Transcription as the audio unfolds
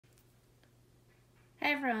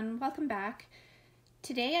Hi everyone, welcome back.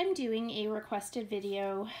 Today I'm doing a requested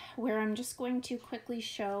video where I'm just going to quickly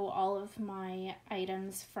show all of my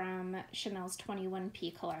items from Chanel's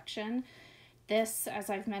 21P collection. This, as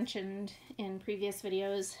I've mentioned in previous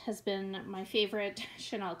videos, has been my favorite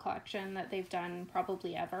Chanel collection that they've done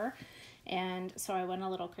probably ever. And so I went a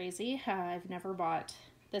little crazy. I've never bought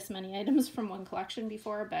this many items from one collection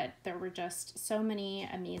before, but there were just so many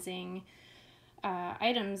amazing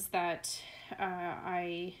items that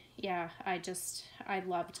I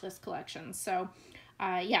loved this collection. So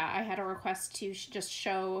I had a request to just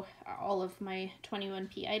show all of my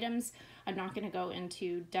 21P items. I'm not going to go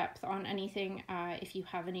into depth on anything. If you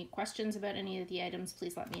have any questions about any of the items,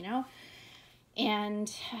 please let me know.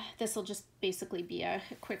 And this will just basically be a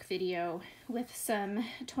quick video with some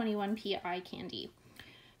 21P eye candy.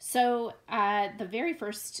 So the very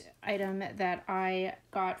first item that I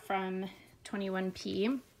got from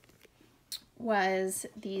 21P was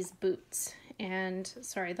these boots. And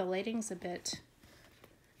sorry, the lighting's a bit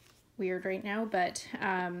weird right now, but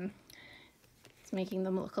it's making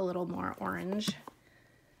them look a little more orange.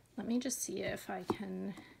 Let me just see if I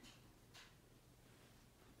can,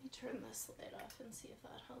 let me turn this light off and see if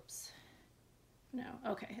that helps. No,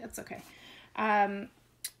 okay, that's okay.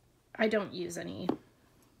 I don't use any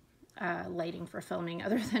lighting for filming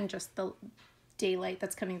other than just the daylight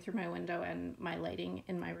that's coming through my window and my lighting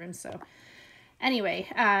in my room. So anyway,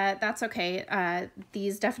 that's okay.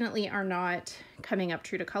 These definitely are not coming up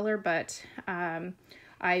true to color, but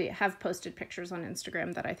I have posted pictures on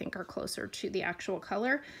Instagram that I think are closer to the actual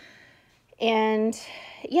color. And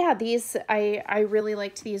yeah, these, I really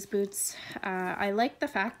liked these boots. I like the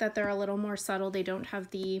fact that they're a little more subtle. They don't have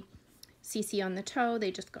the CC on the toe,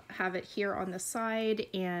 they just have it here on the side,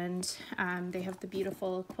 and they have the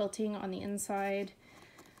beautiful quilting on the inside,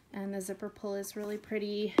 and the zipper pull is really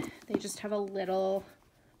pretty. They just have a little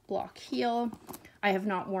block heel. I have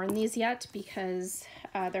not worn these yet because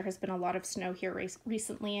there has been a lot of snow here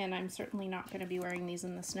recently, and I'm certainly not going to be wearing these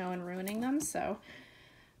in the snow and ruining them. So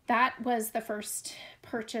that was the first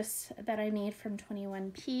purchase that I made from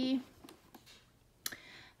 21P.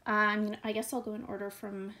 I guess I'll go in order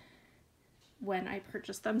from when I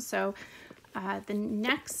purchased them. So the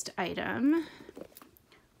next item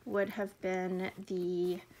would have been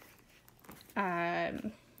the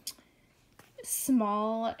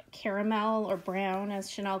small caramel or brown,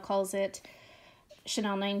 as Chanel calls it,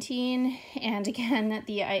 Chanel 19. And again,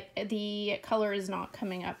 the color is not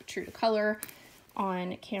coming up true to color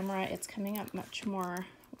on camera. It's coming up much more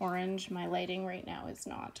orange. My lighting right now is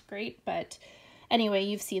not great, but anyway,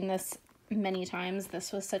 you've seen this many times.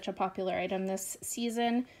 This was such a popular item this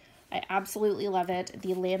season. I absolutely love it.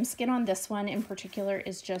 The lambskin on this one in particular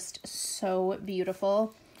is just so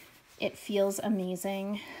beautiful. It feels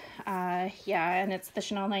amazing. Yeah, and it's the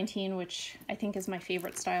Chanel 19, which I think is my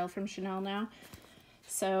favorite style from Chanel now.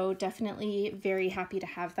 So definitely very happy to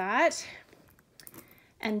have that.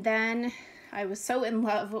 And then I was so in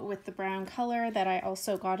love with the brown color that I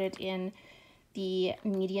also got it in the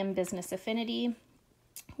medium business affinity,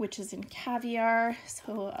 which is in caviar,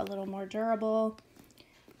 so a little more durable.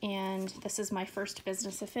 And this is my first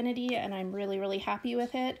business affinity, and I'm really, really happy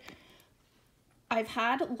with it. I've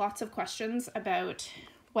had lots of questions about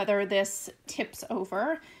whether this tips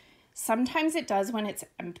over. Sometimes it does when it's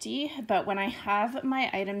empty, but when I have my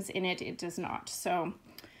items in it, it does not. So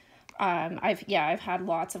I've had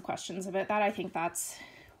lots of questions about that. I think that's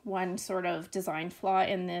one sort of design flaw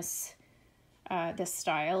in this this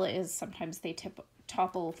style, is sometimes they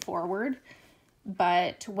topple forward,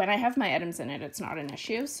 but when I have my items in it, it's not an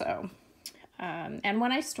issue. So and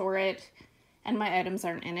when I store it and my items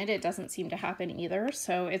aren't in it, it doesn't seem to happen either.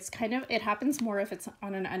 So it's kind of, it happens more if it's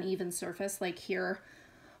on an uneven surface, like here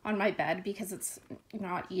on my bed, because it's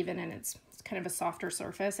not even and it's kind of a softer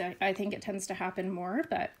surface. I think it tends to happen more,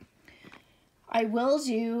 but I will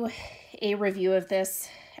do a review of this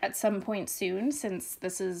at some point soon, since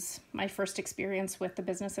this is my first experience with the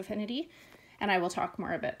business affinity, and I will talk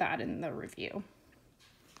more about that in the review.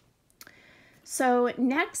 So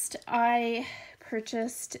next I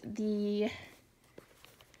purchased the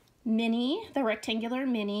mini, the rectangular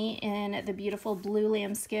mini in the beautiful blue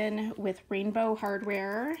lambskin with rainbow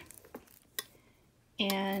hardware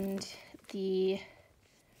and the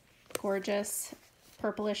gorgeous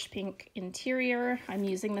purplish pink interior. I'm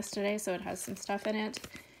using this today, so it has some stuff in it.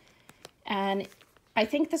 And I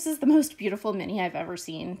think this is the most beautiful mini I've ever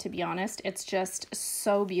seen, to be honest. It's just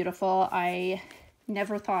so beautiful. I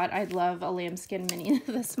never thought I'd love a lambskin mini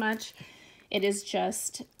this much. It is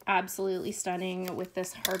just absolutely stunning with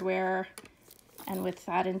this hardware And with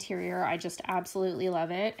that interior, I just absolutely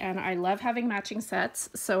love it. And I love having matching sets.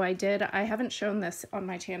 So I haven't shown this on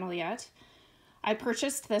my channel yet. I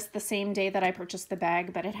purchased this the same day that I purchased the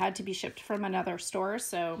bag, but it had to be shipped from another store.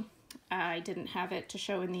 So I didn't have it to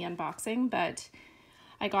show in the unboxing, but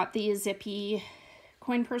I got the zippy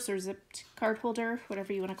coin purse or zipped card holder,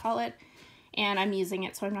 whatever you want to call it. And I'm using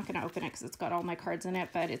it, so I'm not going to open it because it's got all my cards in it,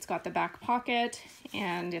 but it's got the back pocket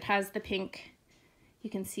and it has the pink. You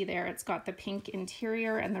can see there, it's got the pink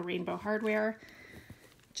interior and the rainbow hardware,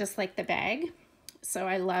 just like the bag. So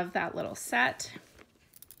I love that little set.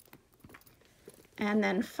 And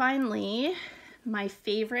then finally, my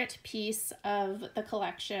favorite piece of the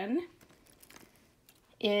collection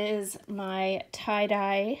is my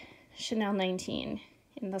tie-dye Chanel 19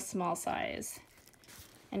 in the small size.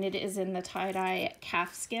 And it is in the tie-dye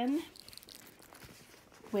calfskin,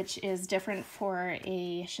 which is different for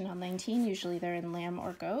a Chanel 19. Usually they're in lamb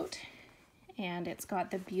or goat. And it's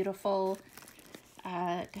got the beautiful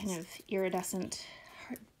kind of iridescent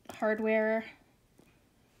hardware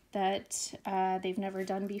that they've never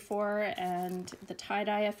done before. And the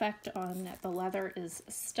tie-dye effect on the leather is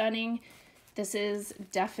stunning. This is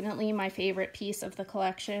definitely my favorite piece of the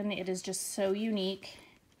collection. It is just so unique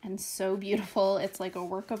and so beautiful. It's like a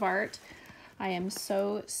work of art. I am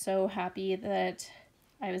so, so happy that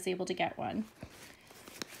I was able to get one.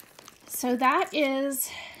 So that is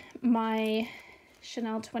my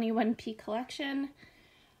Chanel 21P collection.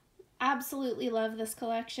 Absolutely love this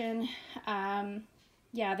collection.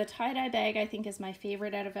 Yeah, the tie-dye bag I think is my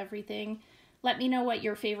favorite out of everything. Let me know what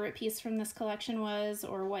your favorite piece from this collection was,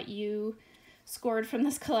 or what you scored from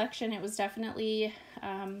this collection. It was definitely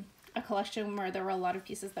a collection where there were a lot of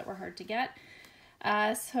pieces that were hard to get.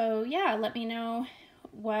 So yeah, let me know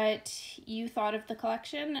what you thought of the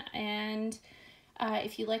collection, and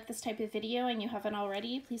if you like this type of video and you haven't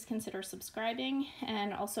already, please consider subscribing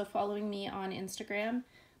and also following me on Instagram.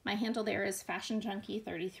 My handle there is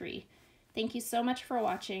FashionJunkie33. Thank you so much for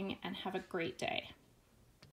watching and have a great day.